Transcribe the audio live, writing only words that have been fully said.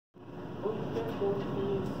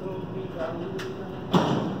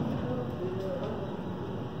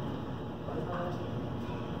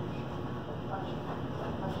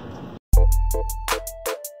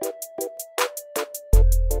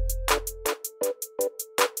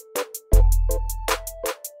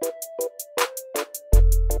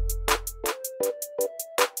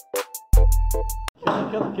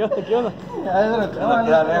¿Qué onda? No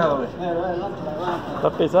queda lejos, güey. Está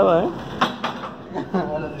pesada,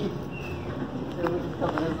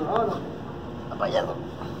 Apagado.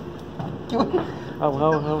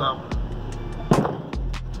 Agua.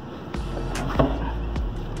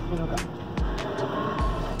 Mira acá.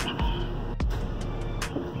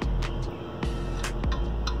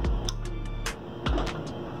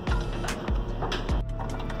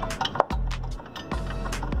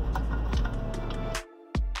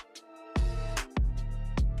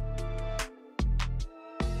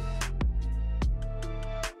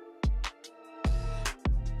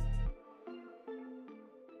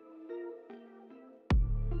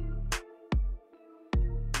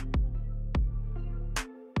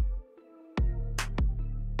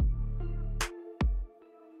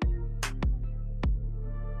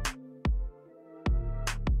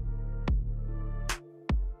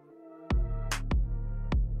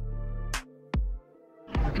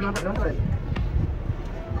 Levanta ahí.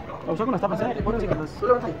 La usó con las tapas, ¿eh? Ponle con las. Tú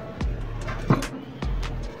levanta ahí.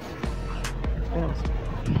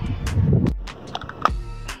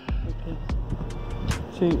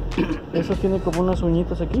 Sí, eso tiene como unas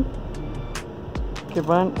uñitas aquí que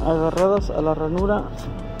van agarradas a la ranura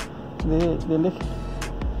del eje.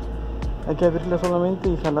 Hay que abrirla solamente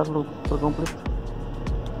y jalarlo por completo.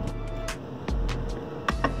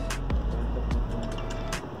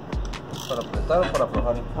 ¿Para apretar o para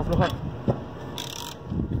aflojar? Aflojar.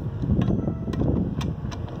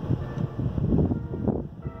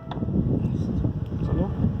 ¿Salió?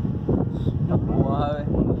 Suave.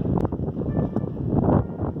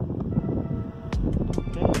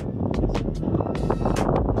 Ok.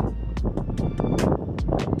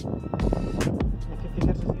 Hay que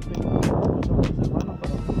fijarse si tengo hermano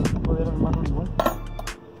para poder armarlo igual.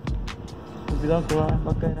 Cuidado que va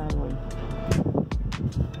a caer agua ahí.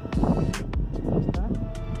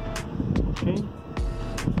 Okay. Sí,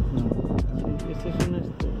 esta es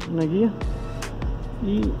una guía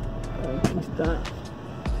y aquí está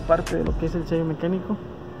parte de lo que es el sello mecánico.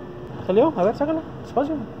 ¿Salió? A ver, sácalo,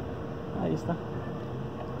 despacio. Ahí está.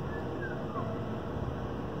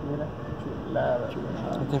 Mira, chulada.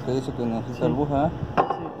 Este es el que dice que necesita el buje, ¿eh?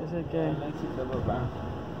 Sí, es el que...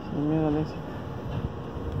 Sin miedo al éxito.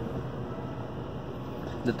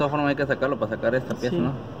 De todas formas hay que sacarlo para sacar esta pieza, Sí,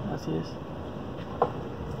 ¿no? así es.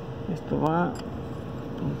 Esto va aquí.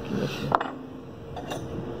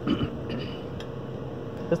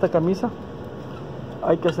 Esta camisa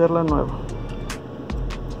hay que hacerla nueva.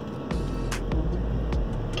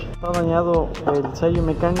 Está dañado el sello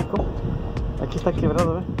mecánico. Aquí está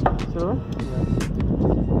quebrado, ¿ve? ¿Sí lo ve?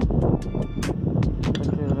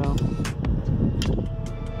 Está quebrado.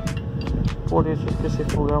 Por eso es que se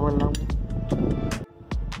fugaba el agua.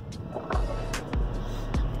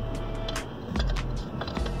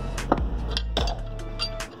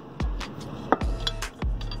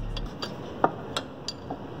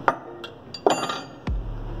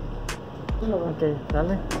 Ok,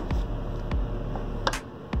 dale.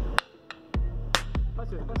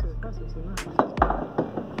 Despacio, si no.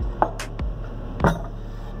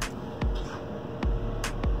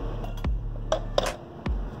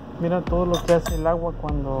 Mira todo lo que hace el agua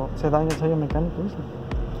cuando se daña el sello mecánico, ¿viste?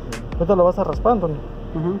 Ahorita lo vas a raspar, Antonio.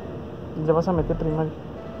 Y le vas a meter primario.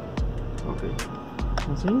 Ok.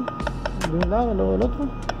 Así, de un lado, luego del otro.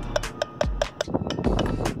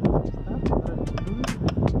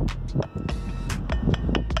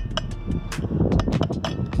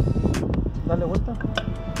 Dale vuelta.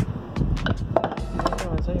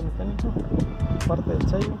 El sello mecánico, parte del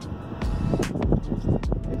sello.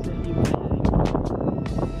 Este iba allá adentro.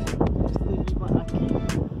 Este iba aquí.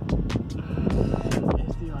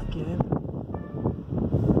 Este iba aquí dentro.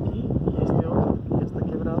 Aquí, y este otro que ya está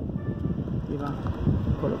quebrado iba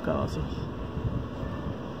colocado así.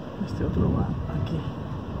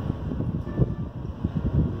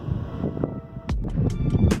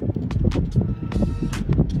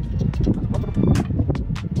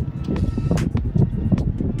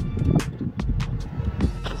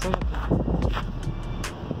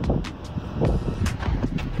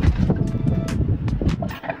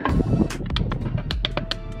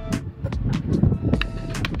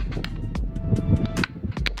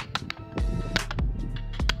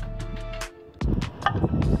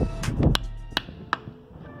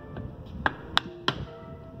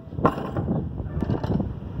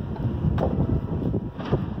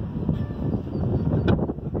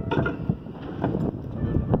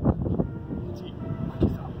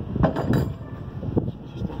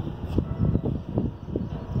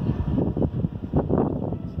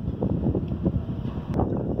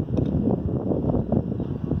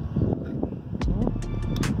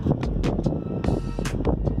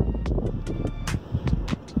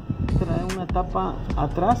 tapa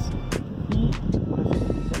atrás y por eso es que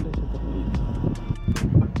sale ese tornillito.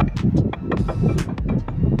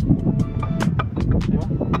 Ahí va.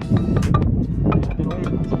 Ahí va, ahí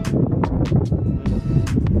va.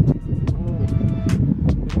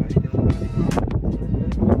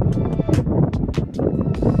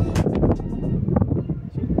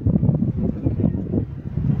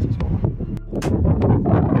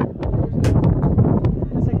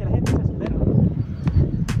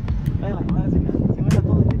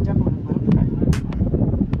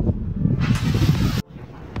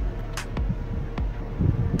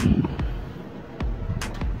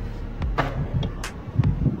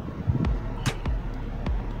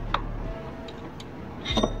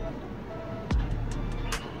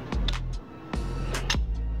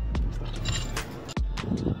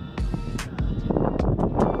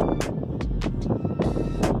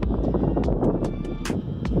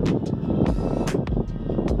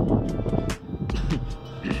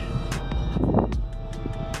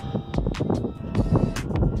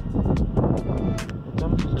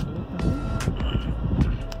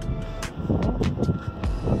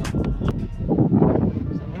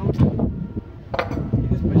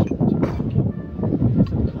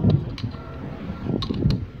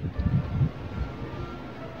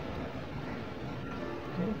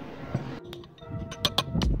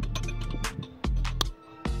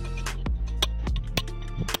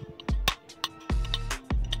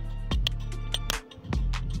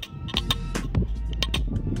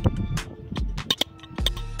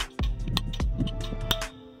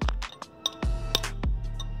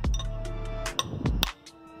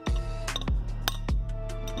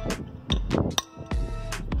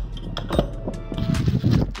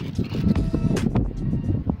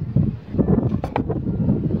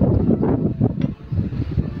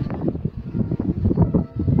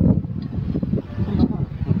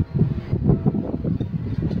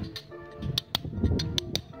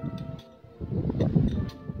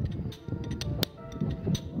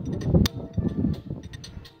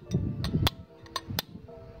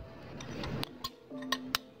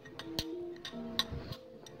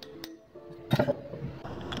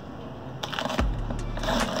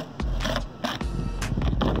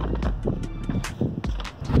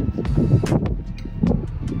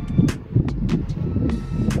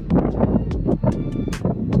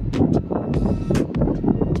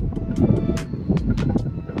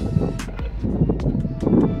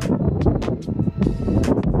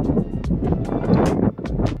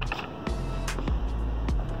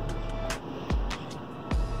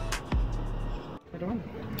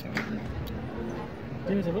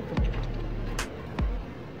 Tienes el otro.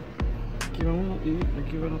 Aquí va uno y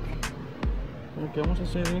aquí va el otro. Lo que vamos a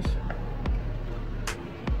hacer es,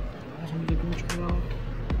 vamos a meter con mucho cuidado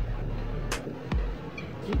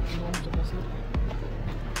y lo vamos a pasar.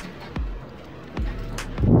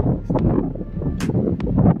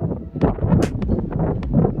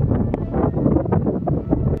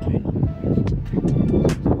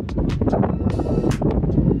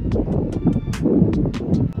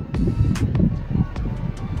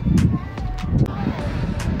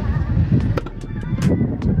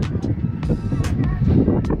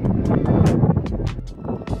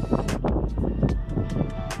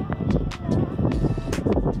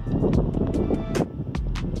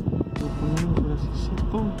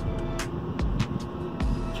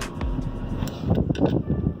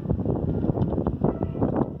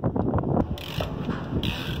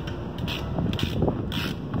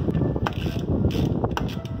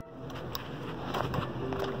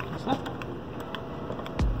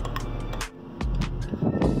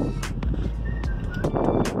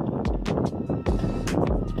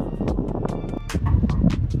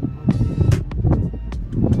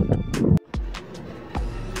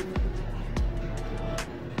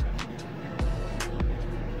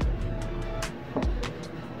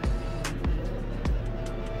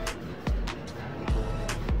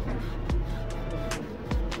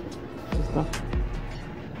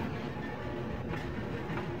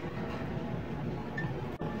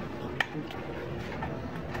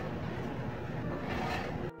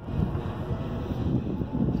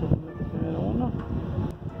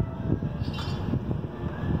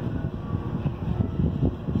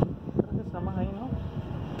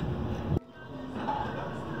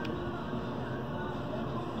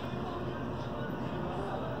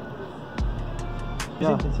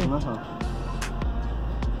 Ya, sí, sí. Ajá.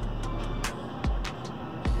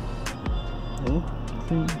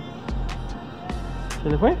 Sí. ¿Se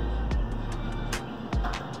le fue?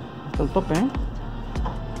 Hasta el tope, ¿eh?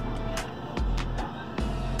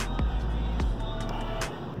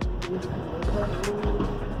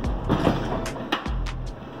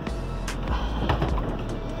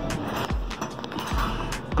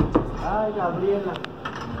 Gabriela.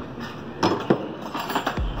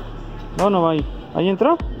 No, no va ahí. ¿Ahí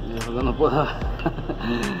entró? Yo no puedo.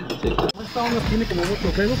 Sí. Esta onda tiene como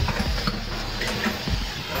mucho pelo.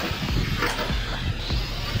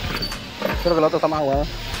 Creo que la otra está más aguada.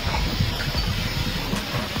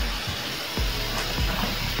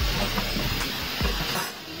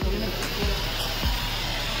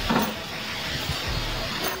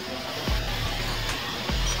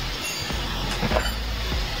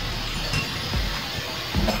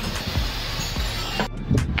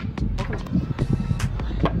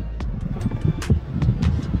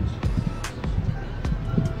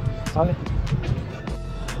 Sale.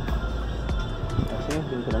 Así,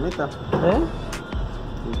 sin cremita.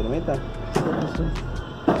 Sin cremita. Sí.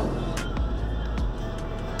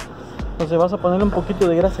 Entonces vas a ponerle un poquito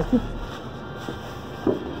de grasa aquí.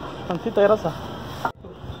 Tantita grasa.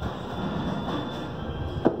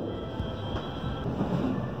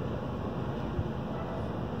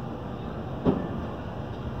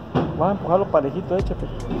 Voy a empujarlo parejito, échate.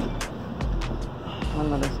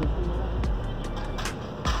 Ándale así.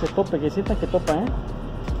 Que tope, que sientas que topa, Ahí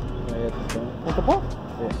ya te tengo. ¿Me topó?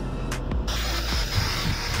 Sí.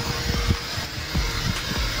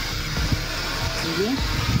 Muy bien.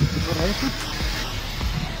 Por eso.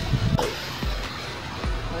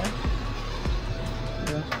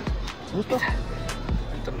 ¿Listo?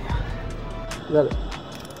 Dale.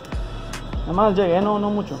 Nada más llegue, no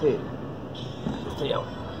mucho. Sí.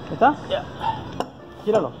 ¿Está? Ya.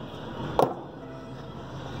 Gíralo.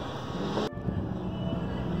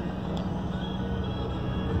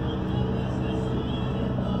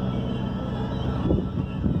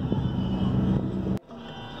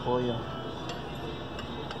 Pollo.